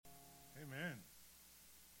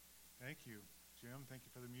Thank you, Jim. Thank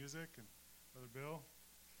you for the music, and Brother Bill.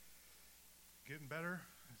 Getting better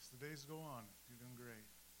as the days go on. You're doing great.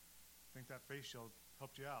 I think that face shield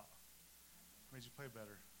helped you out. Made you play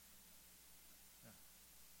better. Yeah.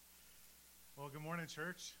 Well, good morning,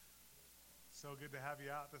 church. So good to have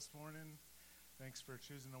you out this morning. Thanks for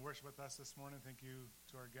choosing to worship with us this morning. Thank you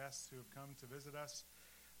to our guests who have come to visit us.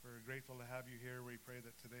 We're grateful to have you here. We pray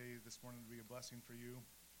that this morning, will be a blessing for you.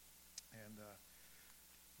 And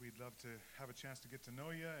we'd love to have a chance to get to know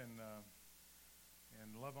you and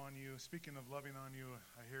love on you. Speaking of loving on you,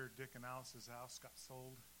 I hear Dick and Alice's house got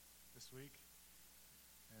sold this week.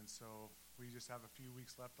 And so we just have a few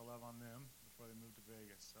weeks left to love on them before they move to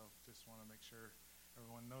Vegas. So just want to make sure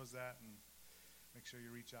everyone knows that and make sure you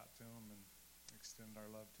reach out to them and extend our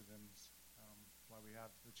love to them while we have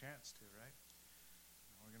the chance to, right?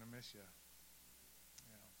 We're going to miss you.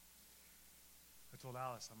 Yeah. I told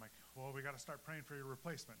Alice, I'm like, well, we got to start praying for your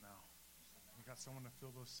replacement now. We got someone to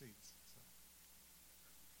fill those seats. So.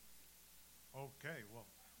 Okay, well,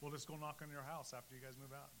 we'll just go knock on your house after you guys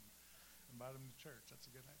move out and invite them to church. That's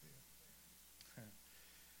a good idea.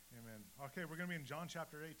 Amen. Okay, we're going to be in John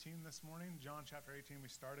chapter 18 this morning. John chapter 18,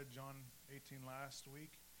 we started John 18 last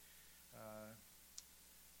week.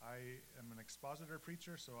 I am an expositor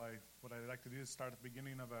preacher, so what I like to do is start at the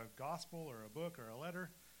beginning of a gospel or a book or a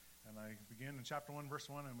letter, and I begin in chapter 1, verse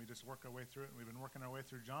 1, and we just work our way through it. And we've been working our way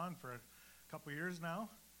through John for a couple years now,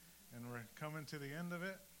 and we're coming to the end of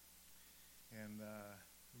it. And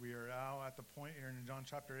we are now at the point here in John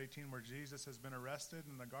chapter 18 where Jesus has been arrested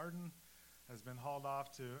in the garden, has been hauled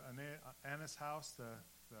off to Annas' house,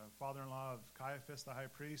 the father-in-law of Caiaphas, the high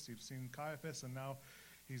priest. You've seen Caiaphas, and now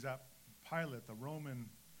he's at Pilate, the Roman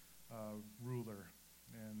ruler.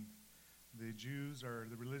 And the Jews, or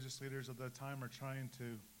the religious leaders of the time, are trying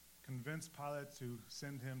to convince Pilate to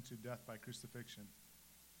send him to death by crucifixion.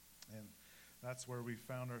 And that's where we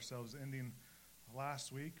found ourselves ending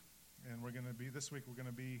last week. And this week we're going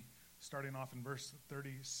to be starting off in verse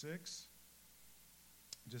 36,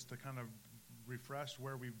 just to kind of refresh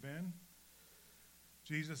where we've been.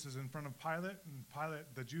 Jesus is in front of Pilate, and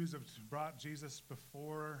the Jews have brought Jesus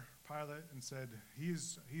before Pilate and said,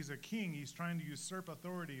 he's a king. He's trying to usurp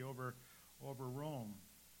authority over Rome.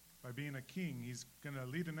 By being a king, he's going to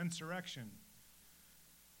lead an insurrection.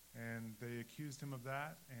 And they accused him of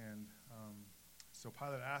that. And so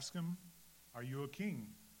Pilate asked him, "Are you a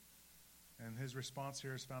king?" And his response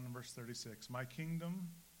here is found in verse 36. "My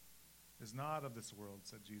kingdom is not of this world,"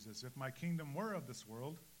 said Jesus. "If my kingdom were of this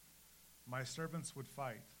world, my servants would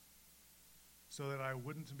fight so that I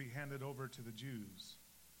wouldn't be handed over to the Jews.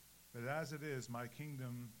 But as it is, my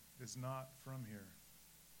kingdom is not from here."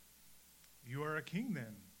 "You are a king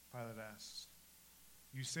then?" Pilate asked.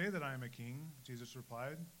 "You say that I am a king," Jesus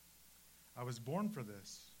replied. "I was born for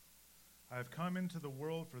this. I have come into the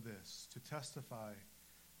world for this, to testify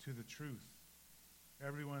to the truth.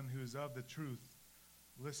 Everyone who is of the truth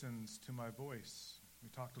listens to my voice." We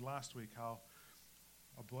talked last week how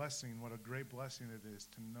what a great blessing it is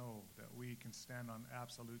to know that we can stand on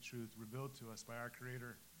absolute truth revealed to us by our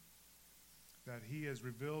Creator. That He has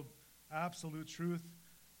revealed absolute truth,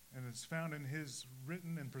 and it's found in His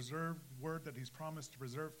written and preserved word that He's promised to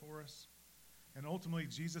preserve for us. And ultimately,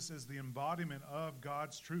 Jesus is the embodiment of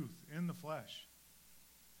God's truth in the flesh.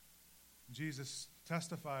 Jesus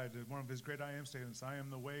testified in one of His great I am statements, "I am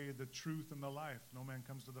the way, the truth, and the life. No man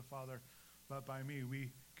comes to the Father but by me."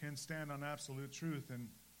 We can stand on absolute truth. And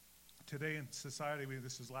today in society,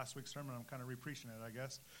 this is last week's sermon, I'm kind of re-preaching it, I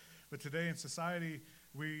guess. But today in society,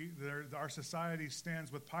 our society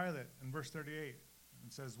stands with Pilate in verse 38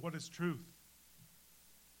 and says, "What is truth?"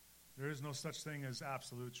 There is no such thing as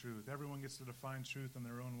absolute truth. Everyone gets to define truth in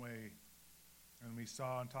their own way. And we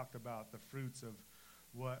saw and talked about the fruits of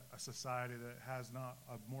what a society that has not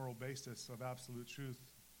a moral basis of absolute truth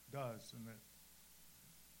does, and it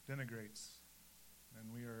denigrates.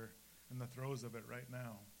 And we are in the throes of it right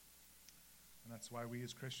now. And that's why we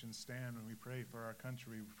as Christians stand and we pray for our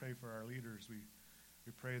country. We pray for our leaders.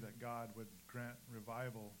 We pray that God would grant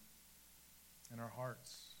revival in our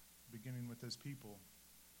hearts, beginning with His people,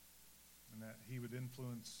 and that He would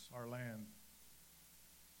influence our land.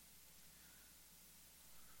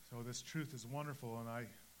 So this truth is wonderful, and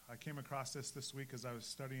I came across this week as I was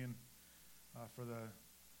studying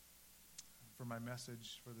for my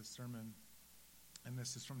message for this sermon. And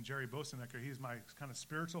this is from Jerry Bosanecker. He's my kind of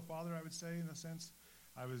spiritual father, I would say, in a sense.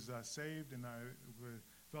 I was saved, and I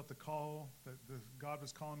felt the call that God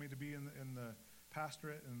was calling me to be in the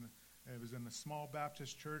pastorate. And it was in a small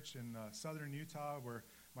Baptist church in southern Utah, where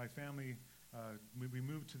my family we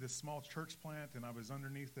moved to this small church plant, and I was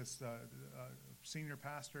underneath this senior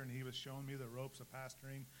pastor, and he was showing me the ropes of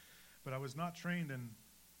pastoring. But I was not trained in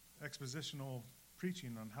expositional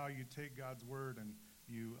preaching on how you take God's word and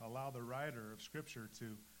you allow the writer of Scripture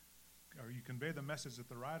or you convey the message that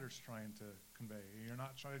the writer's trying to convey. You're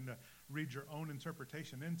not trying to read your own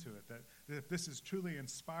interpretation into it. That if this is truly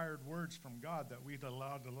inspired words from God, that we'd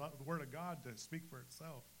allow the Word of God to speak for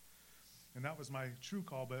itself. And that was my true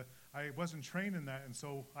call, but I wasn't trained in that, and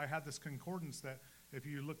so I had this concordance that if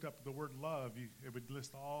you looked up the word love, it would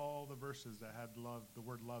list all the verses that had the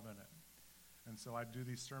word love in it. And so I'd do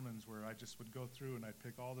these sermons where I just would go through and I'd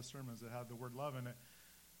pick all the sermons that had the word love in it,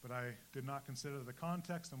 but I did not consider the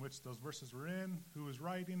context in which those verses were in, who was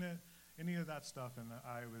writing it, any of that stuff, and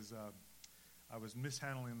I was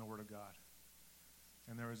mishandling the Word of God.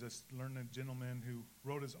 And there was this learned gentleman who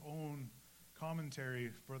wrote his own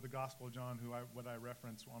commentary for the Gospel of John, what I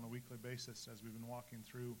reference on a weekly basis as we've been walking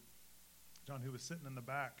through. John, who was sitting in the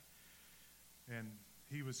back, and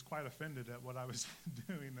he was quite offended at what I was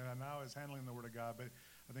doing, and I was handling the Word of God, but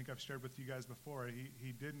I think I've shared with you guys before,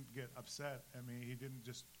 he didn't get upset at me. He didn't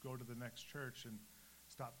just go to the next church and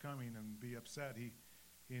stop coming and be upset. He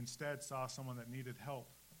instead saw someone that needed help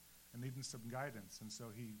and needed some guidance, and so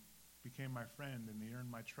he became my friend, and he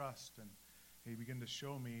earned my trust, and he began to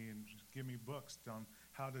show me and give me books on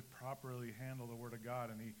how to properly handle the Word of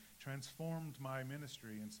God, and he transformed my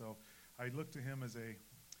ministry. And so I look to him as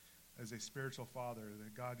a spiritual father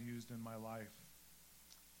that God used in my life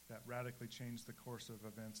that radically changed the course of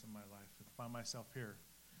events in my life. I find myself here.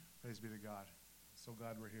 Praise be to God. So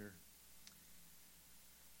glad we're here.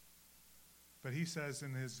 But he says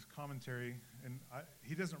in his commentary, and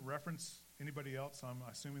he doesn't reference anybody else, so I'm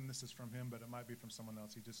assuming this is from him, but it might be from someone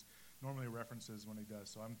else. He just normally references when he does,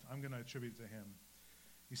 so I'm going to attribute it to him.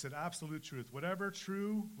 He said, absolute truth. Whatever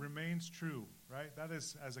true remains true, right? That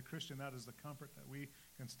is, as a Christian, that is the comfort that we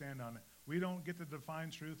can stand on. We don't get to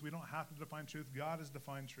define truth. We don't have to define truth. God has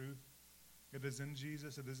defined truth. It is in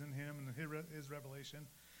Jesus. It is in him and his revelation.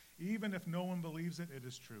 Even if no one believes it, it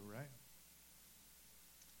is true, right?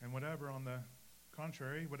 And whatever, on the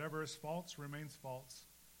contrary, whatever is false remains false,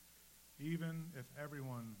 even if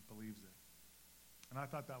everyone believes it. And I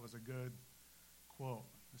thought that was a good quote,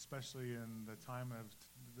 especially in the time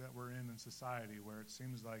that we're in society, where it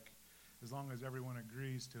seems like as long as everyone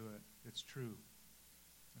agrees to it, it's true.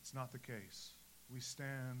 It's not the case. We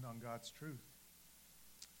stand on God's truth.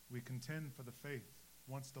 We contend for the faith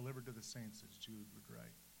once delivered to the saints, as Jude would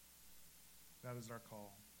write. That is our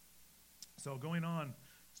call. So going on,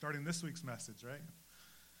 starting this week's message, right?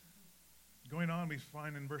 Going on, we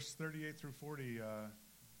find in verse 38 through 40,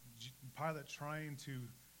 Pilate trying to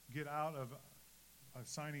get out of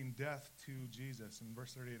assigning death to Jesus. In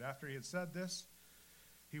verse 38, after he had said this,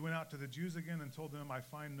 he went out to the Jews again and told them, I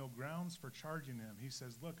find no grounds for charging him. He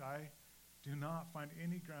says, look, I do not find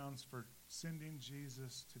any grounds for sending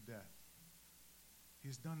Jesus to death.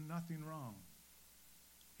 He's done nothing wrong.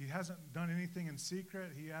 He hasn't done anything in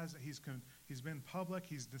secret. He's been public.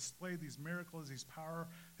 He's displayed these miracles, his power.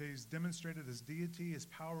 He's demonstrated his deity, his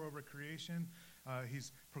power over creation.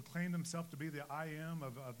 He's proclaimed himself to be the I am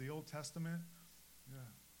of the Old Testament.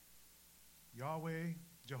 Yahweh,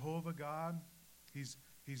 Jehovah God. He's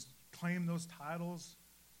claimed those titles.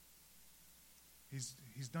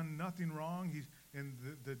 He's done nothing wrong. And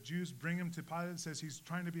the Jews bring him to Pilate and says he's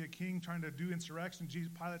trying to be a king, trying to do insurrection.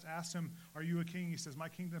 Pilate asks him, are you a king? He says, my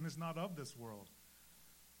kingdom is not of this world.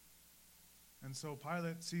 And so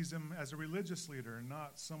Pilate sees him as a religious leader and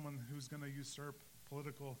not someone who's going to usurp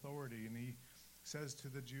political authority. And he says to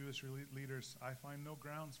the Jewish leaders, I find no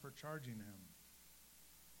grounds for charging him.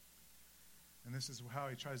 And this is how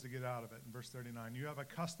he tries to get out of it in verse 39. You have a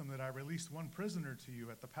custom that I release one prisoner to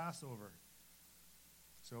you at the Passover.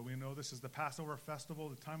 So we know this is the Passover festival.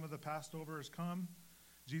 The time of the Passover has come.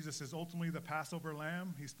 Jesus is ultimately the Passover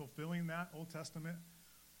lamb. He's fulfilling that Old Testament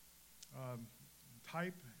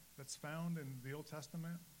type that's found in the Old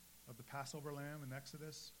Testament of the Passover lamb in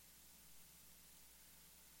Exodus.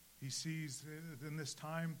 He sees in this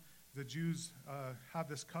time the Jews have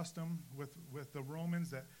this custom with the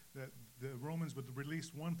Romans that the Romans would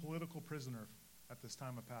release one political prisoner at this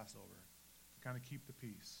time of Passover to kind of keep the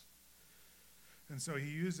peace. And so he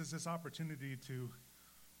uses this opportunity to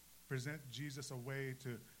present Jesus a way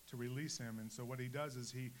to release him. And so what he does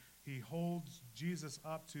is he holds Jesus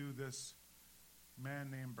up to this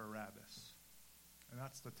man named Barabbas. And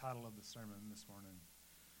that's the title of the sermon this morning.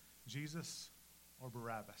 Jesus or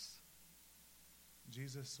Barabbas?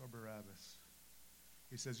 Jesus or Barabbas?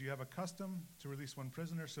 He says, you have a custom to release one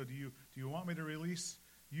prisoner, so do you want me to release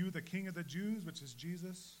you, the King of the Jews, which is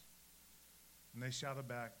Jesus? And they shouted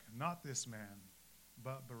back, "Not this man,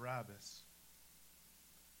 but Barabbas."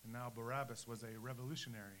 And now Barabbas was a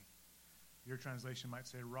revolutionary. Your translation might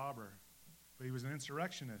say robber. But he was an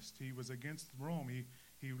insurrectionist. He was against Rome.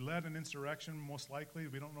 He led an insurrection, most likely.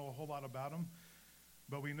 We don't know a whole lot about him.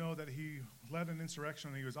 But we know that he led an insurrection,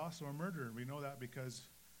 and he was also a murderer. We know that because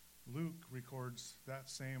Luke records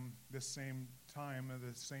this same time,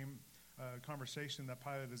 the same conversation that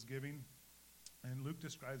Pilate is giving. And Luke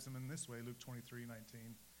describes him in this way, Luke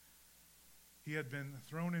 23:19. He had been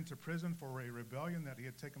thrown into prison for a rebellion that he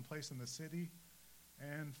had taken place in the city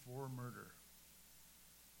and for murder.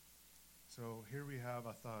 So here we have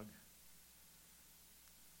a thug,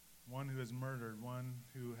 one who has murdered, one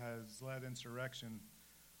who has led insurrection.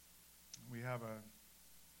 We have a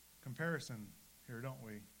comparison here, don't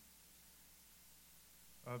we,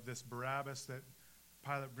 of this Barabbas that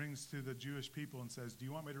Pilate brings to the Jewish people and says, "Do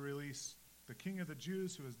you want me to release the king of the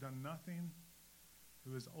Jews who has done nothing,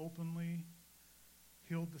 who has openly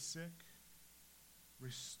healed the sick,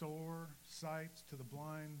 restore sight to the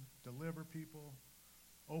blind, deliver people,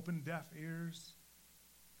 open deaf ears,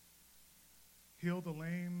 heal the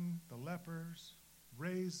lame, the lepers,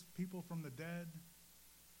 raise people from the dead?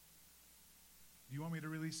 Do you want me to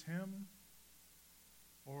release him?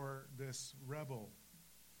 Or this rebel,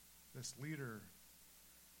 this leader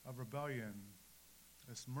of rebellion,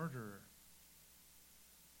 this murderer?"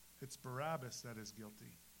 It's Barabbas that is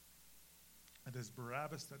guilty. It is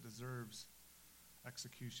Barabbas that deserves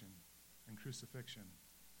execution and crucifixion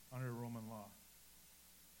under Roman law.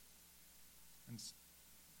 And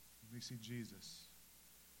we see Jesus,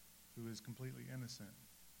 who is completely innocent,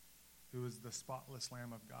 who is the spotless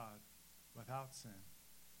Lamb of God, without sin.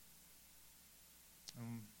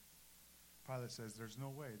 And Pilate says, there's no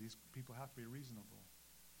way. These people have to be reasonable.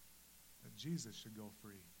 That Jesus should go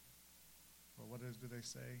free. But what do they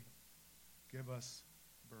say? Give us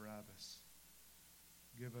Barabbas.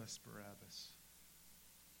 Give us Barabbas.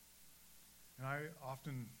 And I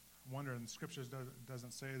often wonder, and the scriptures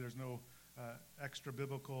doesn't say, there's no extra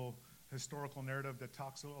biblical historical narrative that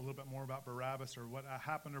talks a little bit more about Barabbas or what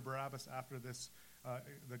happened to Barabbas after this.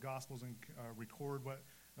 The Gospels record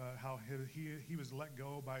how he was let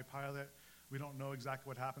go by Pilate. We don't know exactly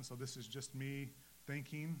what happened, so this is just me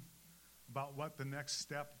thinking about what the next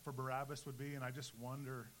step for Barabbas would be, and I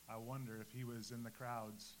wonder if he was in the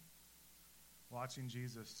crowds watching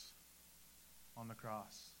Jesus on the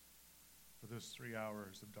cross for those 3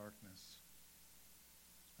 hours of darkness.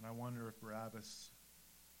 And I wonder if Barabbas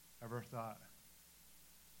ever thought,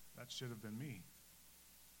 that should have been me.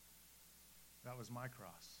 That was my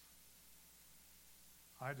cross.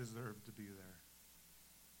 I deserved to be there.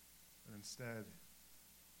 But instead,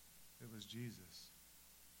 it was Jesus.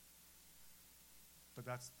 But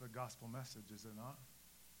that's the gospel message, is it not?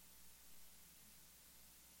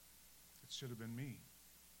 It should have been me.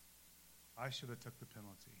 I should have took the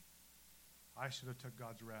penalty. I should have took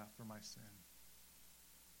God's wrath for my sin.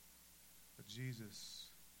 But Jesus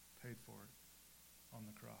paid for it on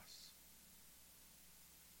the cross.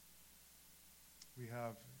 We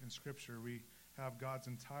have, in Scripture, we have God's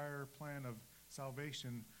entire plan of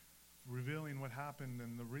salvation revealing what happened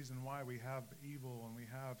and the reason why we have evil and we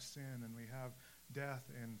have sin and we have death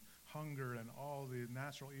and hunger and all the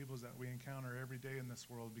natural evils that we encounter every day in this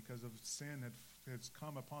world because of sin has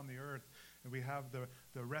come upon the earth. And we have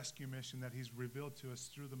the rescue mission that he's revealed to us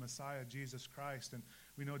through the Messiah, Jesus Christ. And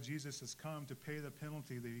we know Jesus has come to pay the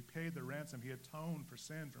penalty, that he paid the ransom. He atoned for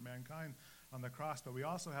sin for mankind on the cross. But we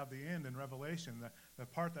also have the end in Revelation, the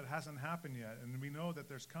part that hasn't happened yet. And we know that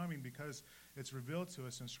there's coming because it's revealed to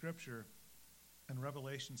us in Scripture. In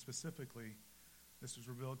Revelation specifically, this was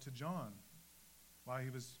revealed to John while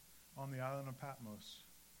he was on the island of Patmos.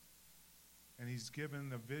 And he's given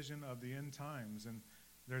the vision of the end times. And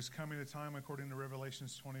there's coming a time, according to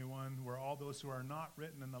Revelations 21, where all those who are not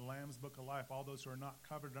written in the Lamb's Book of Life, all those who are not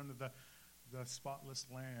covered under the spotless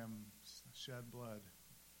Lamb's shed blood,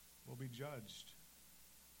 will be judged.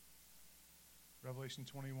 Revelation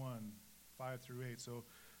 21, 5 through 8. So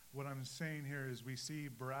what I'm saying here is we see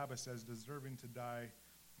Barabbas as deserving to die,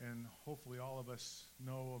 and hopefully all of us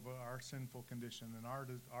know of our sinful condition and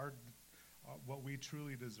our what we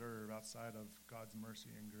truly deserve outside of God's mercy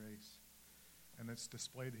and grace. And it's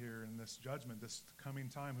displayed here in this judgment, this coming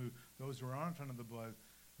time, those who are on front of the blood.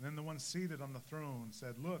 And then the one seated on the throne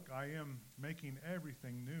said, "Look, I am making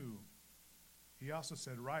everything new." He also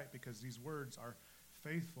said, "Write, because these words are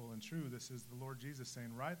faithful and true." This is the Lord Jesus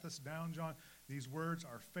saying, "Write this down, John. These words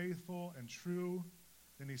are faithful and true."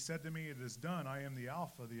 Then he said to me, "It is done. I am the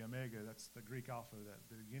Alpha, the Omega." That's the Greek Alpha,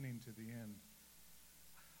 the beginning to the end.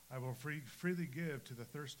 I will freely give to the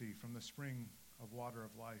thirsty from the spring of water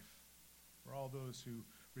of life. For all those who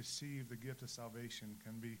receive the gift of salvation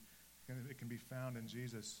it can be found in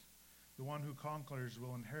Jesus. The one who conquers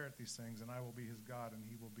will inherit these things, and I will be his God, and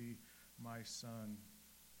he will be my son.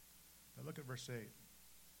 Now look at verse 8.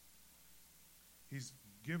 He's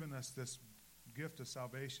given us this gift of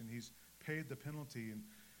salvation. He's paid the penalty,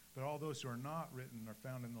 but all those who are not written are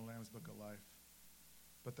found in the Lamb's Book of Life.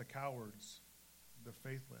 But the cowards, the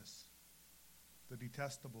faithless, the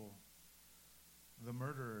detestable, the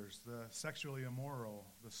murderers, the sexually immoral,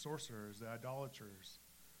 the sorcerers, the idolaters,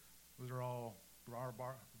 those are all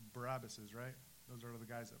Barabbases, right? Those are the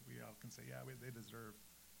guys that we all can say, yeah, they deserve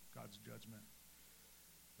God's judgment.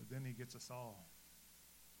 But then he gets us all,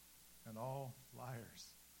 and all liars.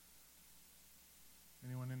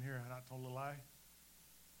 Anyone in here not told a lie?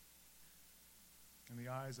 In the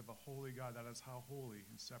eyes of a holy God, that is how holy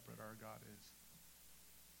and separate our God is.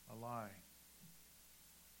 A lie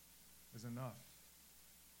is enough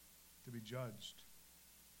to be judged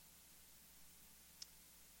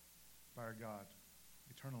by our God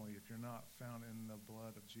eternally if you're not found in the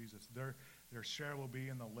blood of Jesus. Their share will be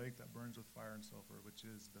in the lake that burns with fire and sulfur, which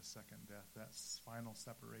is the second death, that final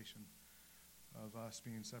separation of us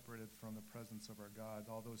being separated from the presence of our God.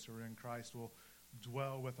 All those who are in Christ will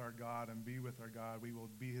dwell with our God and be with our God. We will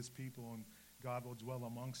be his people, and God will dwell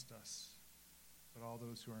amongst us. But all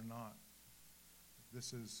those who are not,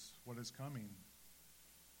 this is what is coming.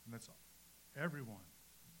 And that's everyone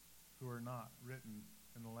who are not written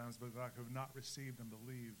in the Lamb's Book of Life, who have not received and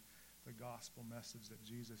believed the gospel message that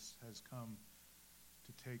Jesus has come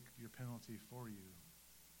to take your penalty for you.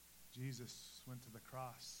 Jesus went to the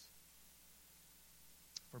cross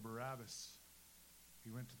for Barabbas. He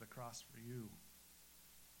went to the cross for you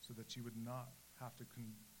so that you would not have to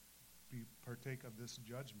partake of this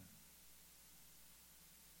judgment.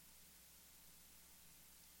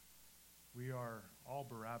 We are all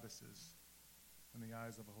Barabbases in the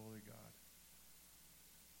eyes of a holy God.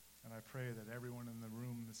 And I pray that everyone in the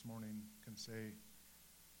room this morning can say,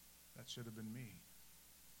 that should have been me.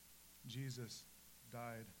 Jesus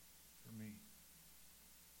died for me.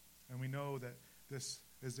 And we know that this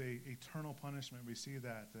is a eternal punishment. We see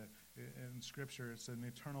that in Scripture. It's an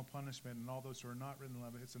eternal punishment, and all those who are not written in the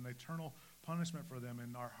Lamb, it's an eternal punishment for them,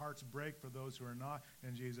 and our hearts break for those who are not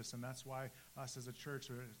in Jesus. And that's why us as a church,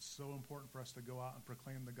 it's so important for us to go out and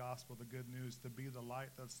proclaim the gospel, the good news, to be the light,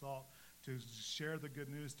 the salt, to share the good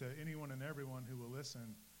news to anyone and everyone who will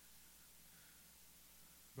listen.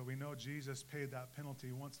 But we know Jesus paid that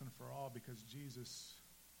penalty once and for all because Jesus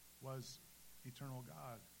was eternal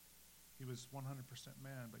God. He was 100%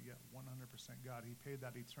 man, but yet 100% God. He paid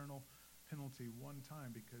that eternal penalty one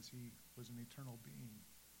time because he was an eternal being.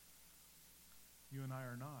 You and I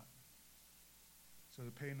are not. So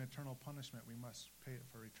to pay an eternal punishment, we must pay it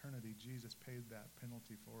for eternity. Jesus paid that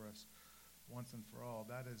penalty for us once and for all.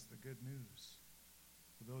 That is the good news.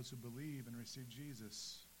 For those who believe and receive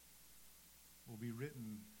Jesus, will be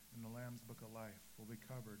written in the Lamb's Book of Life, will be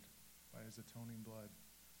covered by his atoning blood.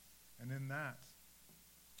 And in that,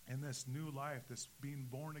 in this new life, this being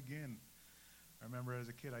born again, I remember as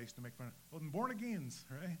a kid I used to make fun of, well, born agains,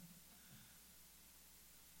 right?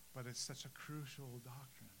 But it's such a crucial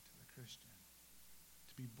doctrine to the Christian,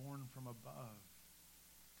 to be born from above,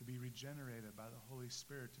 to be regenerated by the Holy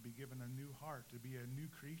Spirit, to be given a new heart, to be a new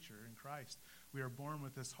creature in Christ. We are born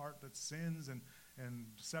with this heart that sins and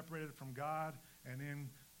separated from God, and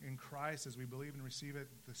in Christ, as we believe and receive it,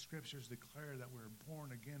 the Scriptures declare that we're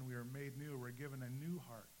born again. We are made new. We're given a new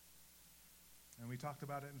heart. And we talked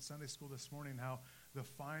about it in Sunday school this morning, how the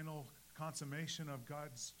final consummation of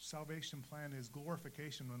God's salvation plan is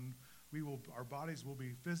glorification. When our bodies will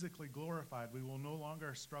be physically glorified. We will no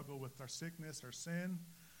longer struggle with our sickness or sin.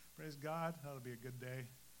 Praise God. That'll be a good day.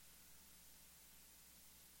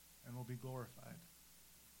 And we'll be glorified.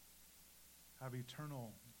 Have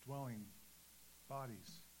eternal dwelling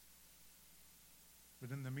bodies. But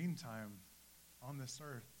in the meantime, on this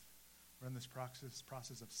earth, we're in this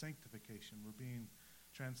process of sanctification. We're being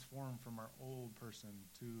transformed from our old person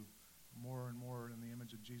to more and more in the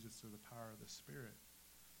image of Jesus through the power of the Spirit.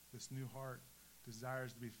 This new heart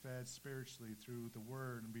desires to be fed spiritually through the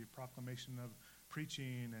Word and be a proclamation of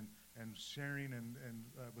preaching and sharing and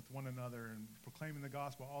with one another and proclaiming the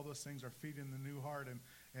gospel. All those things are feeding the new heart.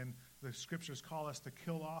 And the Scriptures call us to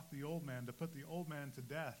kill off the old man, to put the old man to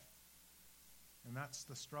death. And that's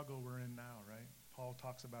the struggle we're in now, right? Paul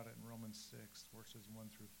talks about it in Romans 6, verses 1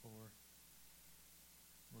 through 4.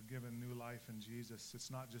 We're given new life in Jesus. It's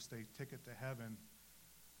not just a ticket to heaven.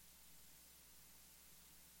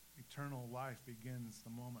 Eternal life begins the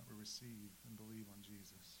moment we receive and believe on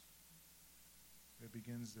Jesus. it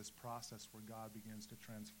begins this process where God begins to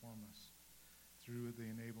transform us through the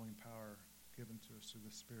enabling power given to us through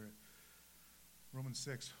the Spirit. Romans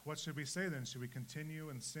 6, what should we say then? Should we continue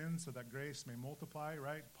in sin so that grace may multiply,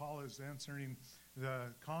 right? Paul is answering the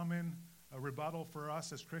common rebuttal for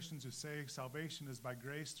us as Christians who say salvation is by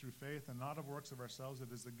grace through faith and not of works of ourselves.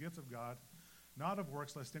 It is the gift of God, not of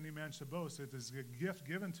works, lest any man should boast. It is a gift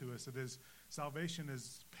given to us. It is salvation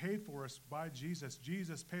is paid for us by Jesus.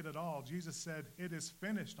 Jesus paid it all. Jesus said, it is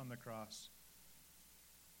finished on the cross.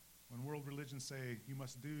 When world religions say, you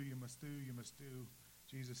must do, you must do, you must do,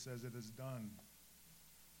 Jesus says it is done.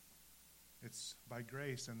 It's by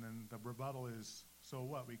grace, and then the rebuttal is, so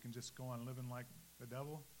what? We can just go on living like the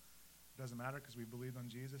devil? It doesn't matter because we believe on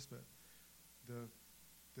Jesus, but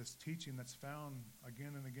this teaching that's found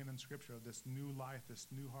again and again in Scripture, this new life, this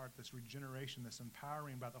new heart, this regeneration, this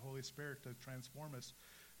empowering by the Holy Spirit to transform us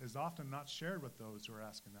is often not shared with those who are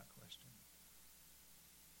asking that question.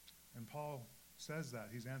 And Paul says that.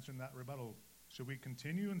 He's answering that rebuttal. Should we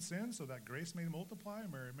continue in sin so that grace may multiply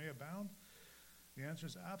or it may abound? The answer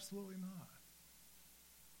is absolutely not.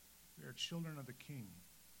 We are children of the King.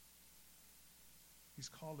 He's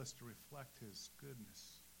called us to reflect his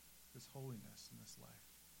goodness, his holiness in this life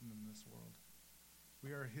and in this world.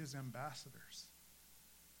 We are his ambassadors.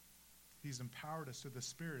 He's empowered us through the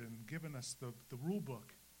Spirit and given us the rule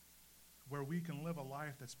book where we can live a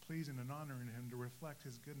life that's pleasing and honoring him to reflect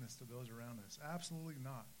his goodness to those around us. Absolutely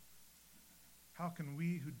not. How can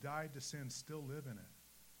we who died to sin still live in it?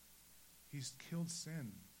 He's killed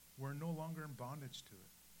sin. We're no longer in bondage to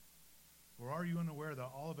it. Or are you unaware that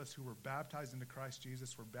all of us who were baptized into Christ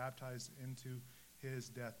Jesus were baptized into his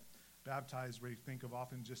death? Baptized, we think of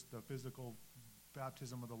often just the physical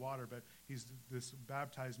baptism of the water, but this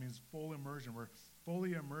baptized means full immersion. We're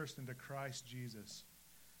fully immersed into Christ Jesus.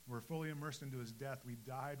 We're fully immersed into his death. We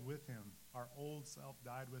died with him. Our old self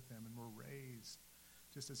died with him, and we're raised.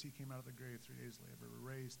 Just as he came out of the grave 3 days later,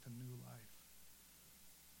 we're raised to new life.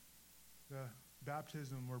 The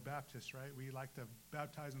baptism, we're Baptists, right? We like to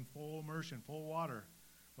baptize in full immersion, full water,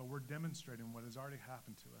 but we're demonstrating what has already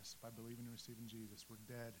happened to us by believing and receiving Jesus. We're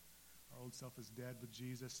dead. Our old self is dead with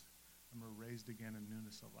Jesus, and we're raised again in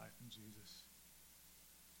newness of life in Jesus.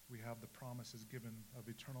 We have the promises given of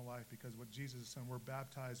eternal life because what Jesus has done, we're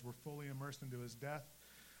baptized, we're fully immersed into his death.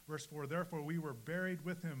 Verse 4, therefore we were buried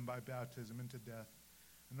with him by baptism into death,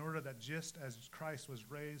 in order that just as Christ was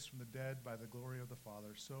raised from the dead by the glory of the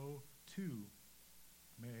Father, so too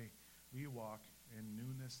may we walk in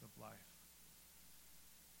newness of life.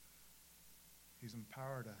 He's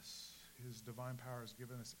empowered us. His divine power has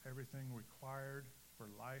given us everything required for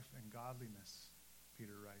life and godliness,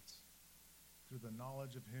 Peter writes, through the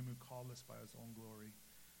knowledge of him who called us by his own glory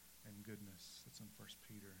and goodness. That's in 1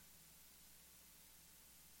 Peter.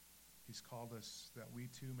 He's called us that we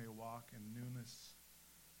too may walk in newness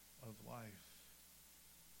of life.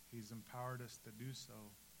 He's empowered us to do so.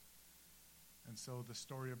 And so the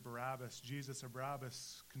story of Barabbas, Jesus of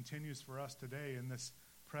Barabbas, continues for us today in this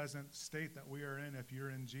present state that we are in if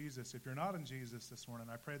you're in Jesus. If you're not in Jesus this morning,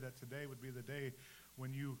 I pray that today would be the day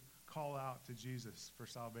when you call out to Jesus for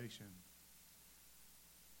salvation.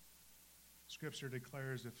 Scripture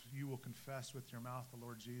declares if you will confess with your mouth the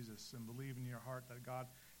Lord Jesus and believe in your heart that God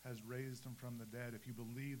has raised him from the dead, if you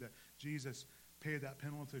believe that Jesus paid that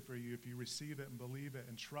penalty for you, if you receive it and believe it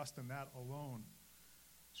and trust in that alone,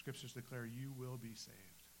 Scriptures declare you will be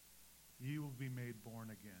saved. You will be made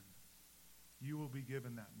born again. You will be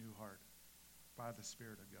given that new heart by the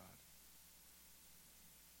Spirit of God.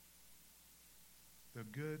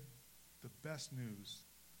 The best news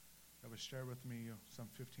that was shared with me some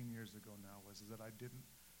 15 years ago now was that I didn't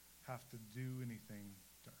have to do anything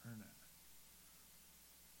to earn it.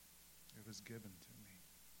 It was given to me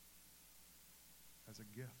as a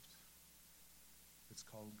gift. It's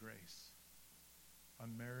called grace.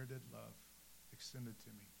 Unmerited love extended to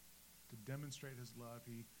me. To demonstrate his love,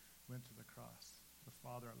 he went to the cross. The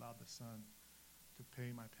Father allowed the Son to pay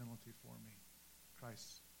my penalty for me.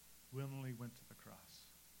 Christ willingly went to the cross.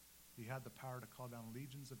 He had the power to call down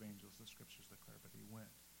legions of angels, the Scriptures declare, but he went.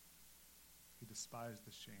 He despised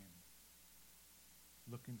the shame,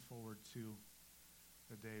 looking forward to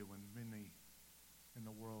the day when many in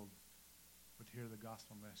the world would hear the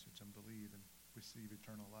gospel message and believe and receive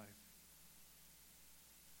eternal life.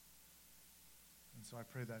 And so I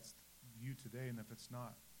pray that's you today, and if it's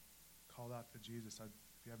not, call out to Jesus. If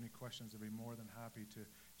you have any questions, I'd be more than happy to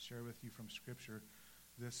share with you from Scripture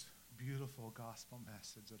this beautiful gospel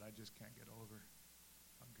message that I just can't get over,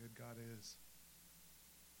 how good God is.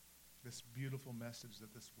 This beautiful message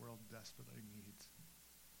that this world desperately needs.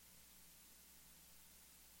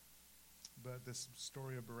 But this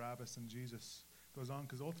story of Barabbas and Jesus goes on,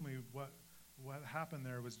 because ultimately what happened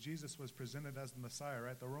there was Jesus was presented as the Messiah,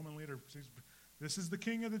 right? The Roman leader, this is the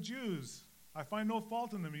King of the Jews. I find no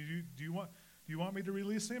fault in him. Do you want me to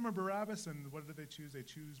release him or Barabbas? And what did they choose? They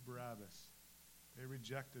choose Barabbas. They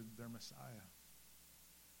rejected their Messiah.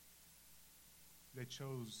 They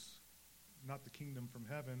chose not the kingdom from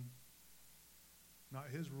heaven, not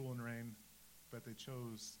his rule and reign, but they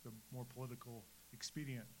chose the more political,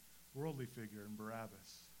 expedient, worldly figure in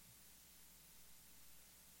Barabbas.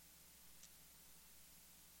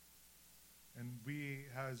 And we,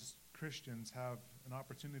 as Christians, have an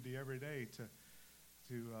opportunity every day to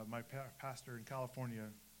my pastor in California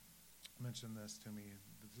mentioned this to me.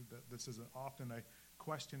 This is often a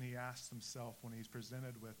question he asks himself when he's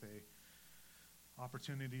presented with a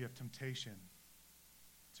opportunity of temptation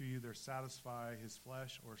to either satisfy his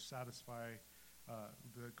flesh or satisfy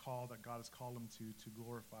the call that God has called him to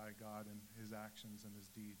glorify God in his actions and his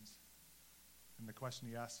deeds. And the question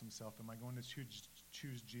he asks himself, am I going to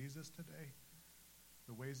choose Jesus today,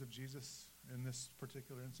 the ways of Jesus in this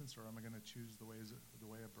particular instance, or am I going to choose the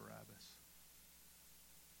way of Barabbas?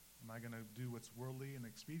 Am I going to do what's worldly and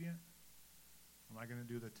expedient? Am I going to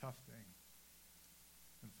do the tough thing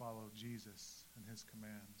and follow Jesus and his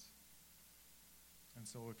commands? And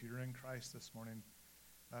so if you're in Christ this morning,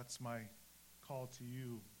 that's my call to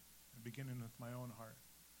you, beginning with my own heart.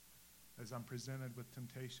 As I'm presented with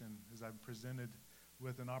temptation, as I'm presented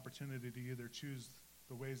with an opportunity to either choose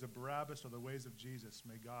the ways of Barabbas or the ways of Jesus,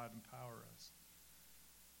 may God empower us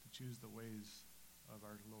to choose the ways of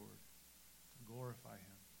our Lord, to glorify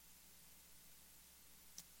him.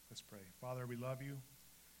 Let's pray. Father, we love you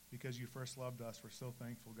because you first loved us. We're so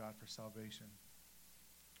thankful, God, for salvation.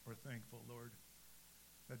 We're thankful, Lord,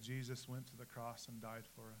 that Jesus went to the cross and died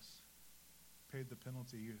for us, paid the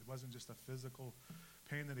penalty. It wasn't just a physical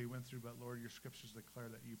pain that he went through, but Lord, your scriptures declare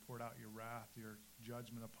that you poured out your wrath, your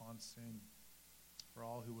judgment upon sin for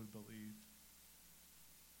all who would believe.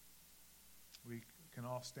 We can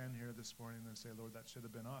all stand here this morning and say, Lord, that should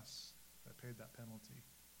have been us that paid that penalty.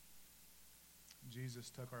 Jesus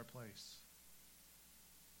took our place,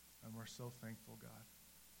 and we're so thankful, God.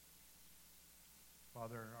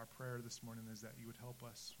 Father, our prayer this morning is that you would help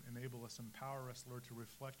us, enable us, empower us, Lord, to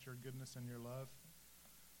reflect your goodness and your love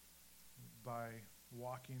by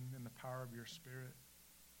walking in the power of your Spirit,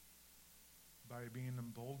 by being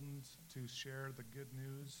emboldened to share the good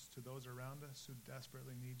news to those around us who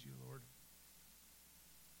desperately need you, Lord.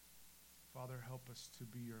 Father, help us to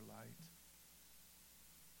be your light.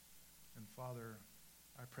 And Father,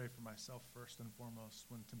 I pray for myself first and foremost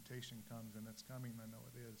when temptation comes, and it's coming, I know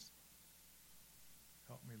it is.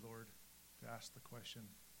 Help me, Lord, to ask the question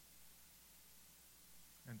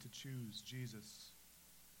and to choose Jesus,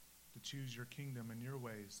 to choose your kingdom and your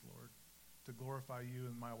ways, Lord, to glorify you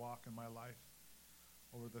in my walk and my life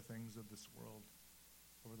over the things of this world,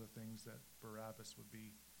 over the things that Barabbas would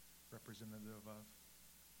be representative of.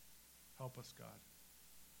 Help us, God,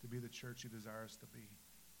 to be the church you desire us to be.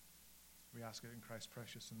 We ask it in Christ's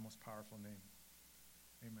precious and most powerful name.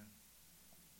 Amen.